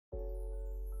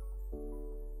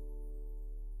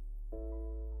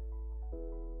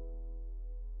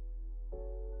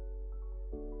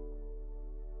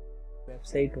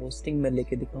Website hosting में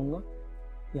लेके दिखाऊंगा।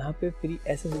 यहाँ पे फ्री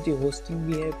SSH होस्टिंग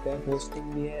भी है, वेब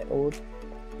होस्टिंग भी है और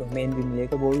डोमेन भी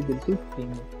मिलेगा, वो भी बिल्कुल फ्री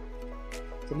में।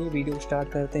 चलिए वीडियो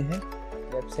स्टार्ट करते हैं।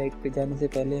 वेबसाइट पे जाने से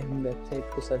पहले हम वेबसाइट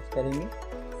को सर्च करेंगे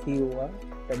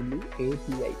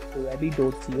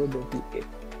corapi.co.uk।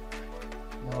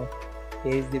 Now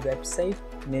here is the website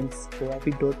named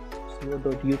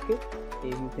corapi.co.uk.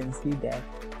 Here you can see that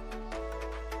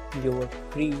your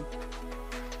free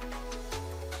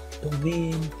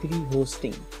domain free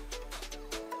hosting।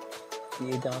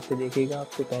 ये जहाँ पे देखेगा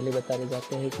आपको पहले बताया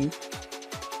जाता है कि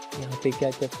यहाँ पे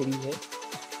क्या क्या फ्री है,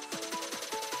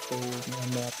 तो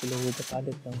मैं आप लोगों को बता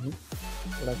देता हूँ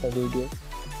थोड़ा सा वीडियो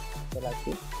चला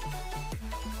के।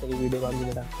 चलिए वीडियो आगे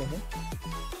बढ़ाते हैं।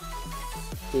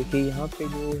 देखिए यहाँ पे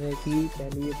जो है कि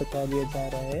पहले ये बता दिया जा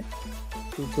रहा है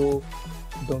कि जो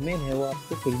डोमेन है वो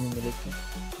आपको फ्री में मिलेगा।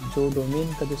 जो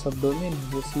डोमेन का जो सब डोमेन है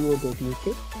वो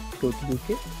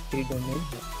co.uk फ्री डोमेन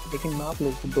है, लेकिन मैं आप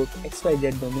लोगों को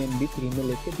 .xyz डोमेन भी फ्री में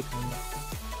लेके दिखाऊंगा।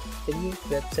 चलिए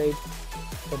वेबसाइट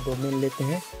का डोमेन लेते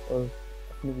हैं और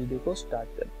अपनी वीडियो को स्टार्ट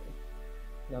करते हैं।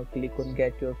 Now click on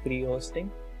get your free hosting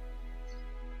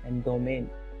and domain.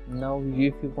 Now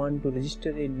if you want to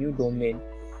register a new domain,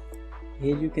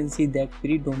 here you can see that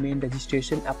free domain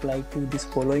registration apply to this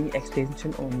following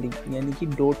extension only, यानी कि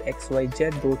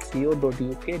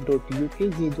 .xyz.co.uk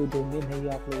ये जो domain है ये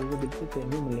आप लोगों को बिल्कुल फ्री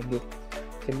में मिलेंगे।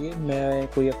 चलिए मैं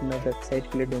कोई अपना वेबसाइट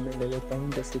के लिए डोमेन ले लेता हूँ,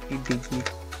 जैसे कि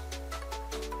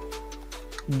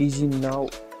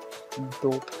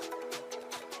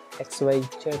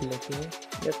diginow.xyz लेते हैं,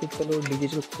 या फिर चलो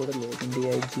डिजिटल कोडर ले लेते हैं,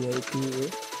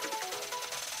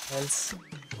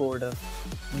 digitalcoder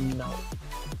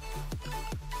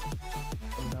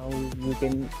now you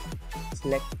can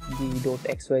select the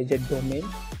 .xyz domain.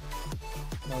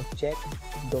 Now check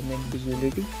domain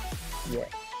visibility. Yeah,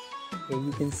 here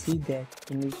you can see that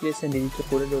initialization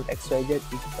digitalcoder.xyz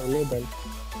is available.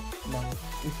 Now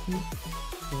if you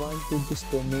want to this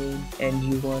domain and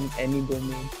you want any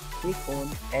domain, click on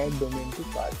add domain to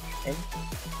cart and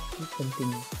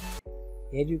continue.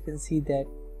 Here you can see that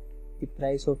the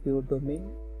price of your domain,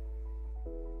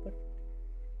 but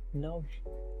now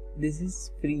this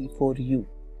is free for you.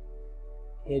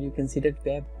 Here you can see that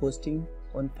web hosting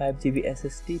on 5 GB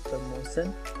SSD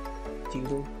promotion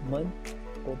 0 month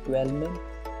or 12 month.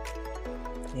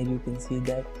 Here you can see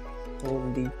that all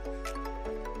the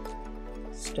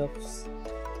stuffs.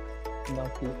 Now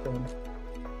click on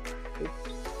it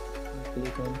and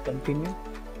click on continue.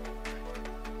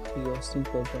 Free hosting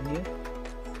for 1 year.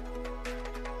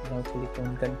 Now click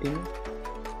on continue.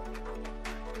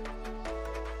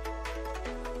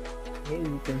 Here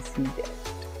you can see that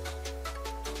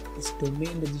this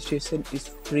domain registration is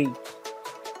free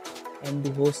and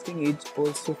the hosting is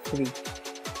also free.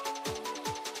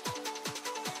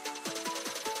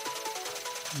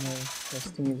 Now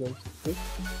hosting is also free.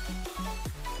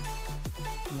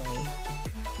 Now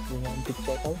you want to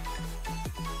check out.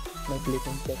 Now click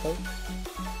on check out.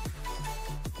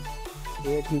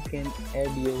 Here you can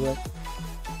add your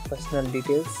personal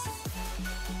details.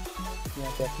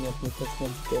 यहाँ पे अपनी personal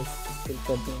details fill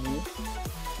कर देंगे।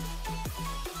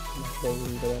 मैं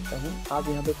बताता हूँ, आप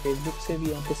यहाँ पे फेसबुक से भी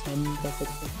यहाँ पे साइन इन कर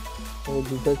सकते हैं और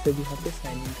गूगल से भी यहाँ पे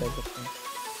साइन इन कर सकते हैं।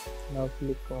 नाउ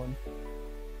क्लिक ऑन,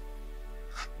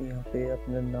 यहाँ पे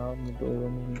अपना नाम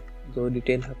जो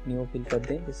डिटेल अपनी वो फिल कर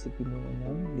दें, जैसे कि मेरा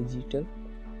नाम digital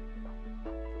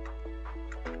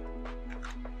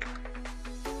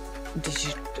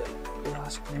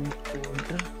last name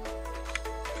coder,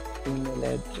 email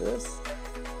address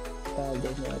डाल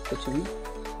देंगे आप कुछ भी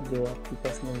जो आपकी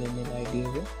पर्सनल ईमेल आईडी है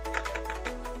वो।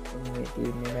 मैं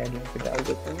ईमेल आईडी पे डाल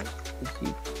देता हूँ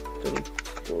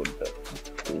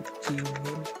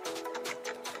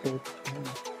digitalcoder@gmail.com।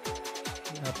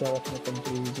 यहाँ पे आप अपने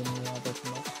कंट्री रीजन में आप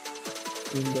अपना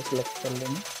इंडिया सेलेक्ट कर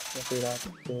लेंगे, या फिर आप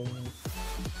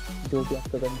जो भी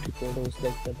आपका कंट्री कोड है वो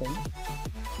सेलेक्ट कर देंगे।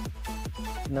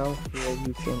 Now here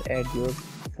you can add your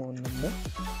phone number.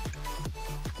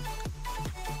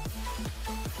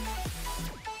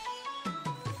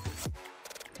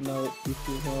 Now if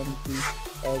you want to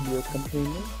add your country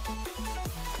name,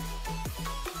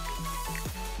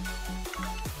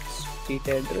 street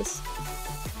address,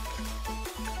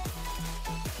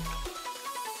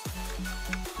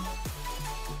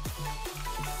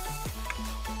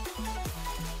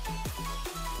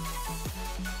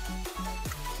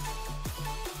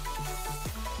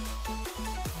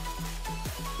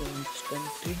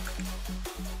 country,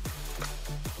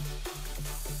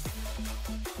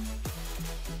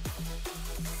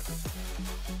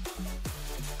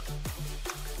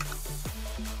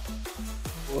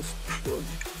 postcode,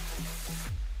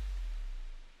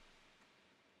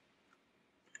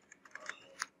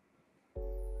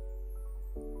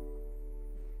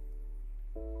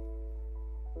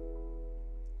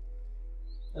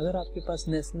 अगर आपके पास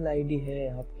नेशनल आईडी है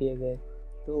आपकी, अगर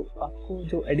तो आपको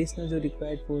जो एडिशनल जो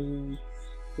रिक्वायर्ड फॉर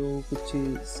जो कुछ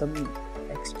सम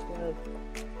एक्स्ट्रा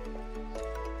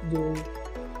जो,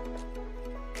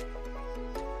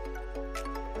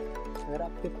 अगर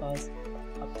आपके पास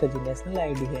आपका जो नेशनल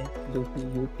आईडी है जो कि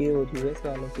यूके और यूएस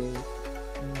वालों के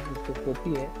जो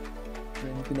होती है,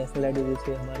 उनकी नेशनल आईडी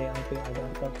जैसे हमारे यहाँ पे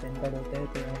आधार कार्ड पैन कार्ड होता है,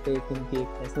 तो यहाँ पे उनकी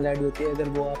एक नेशनल आईडी होती है। अगर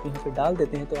वो आप यहाँ पे डाल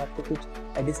देते हैं तो आपको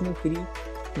कुछ एडिशनल फ्री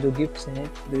जो गिफ्ट्स हैं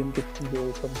जो इनके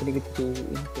जो कंपनी के थ्रू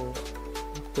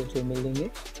इनको जो मिलेंगे।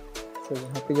 तो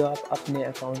यहाँ पे जो आप अपने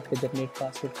अकाउंट पे जनरेट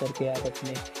पासवर्ड करके आप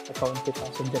अपने अकाउंट पे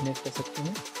पासवर्ड जनरेट कर सकते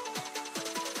हैं।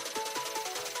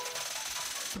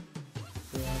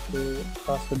 तो यहाँ पे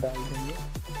पासवर्ड डाल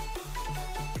देंगे।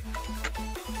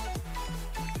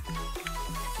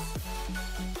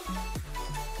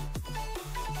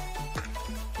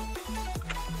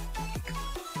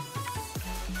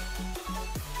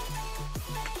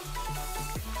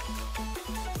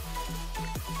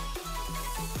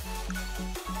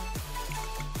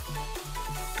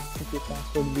 ये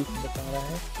पासवर्ड भी बता रहा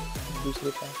है, दूसरे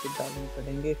पासवर्ड डालने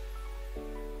पड़ेंगे।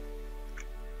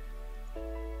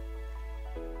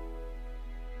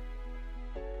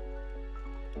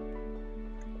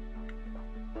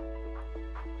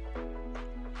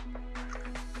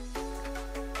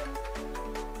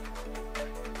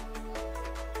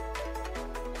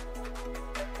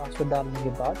 पासवर्ड डालने के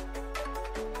बाद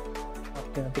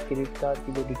आपको यहाँ पे क्रेडिट कार्ड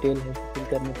की जो डिटेल है वो फिल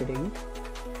करनी पड़ेगी।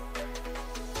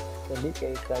 चलिए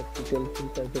क्रेडिट कार्ड डिटेल फिल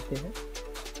कर देते हैं।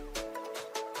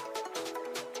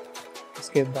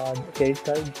 इसके बाद क्रेडिट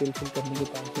कार्ड डिटेल फिल करने के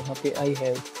बाद यहाँ पे I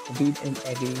have read and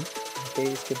agree पे,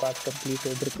 इसके बाद कंप्लीट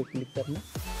ऑर्डर पे क्लिक करना।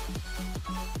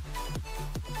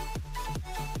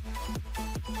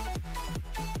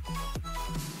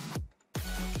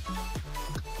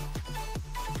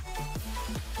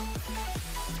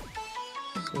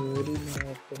 सॉरी मैं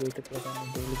आपको वेट लगाना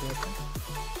भूल गया था।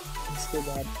 इसके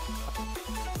बाद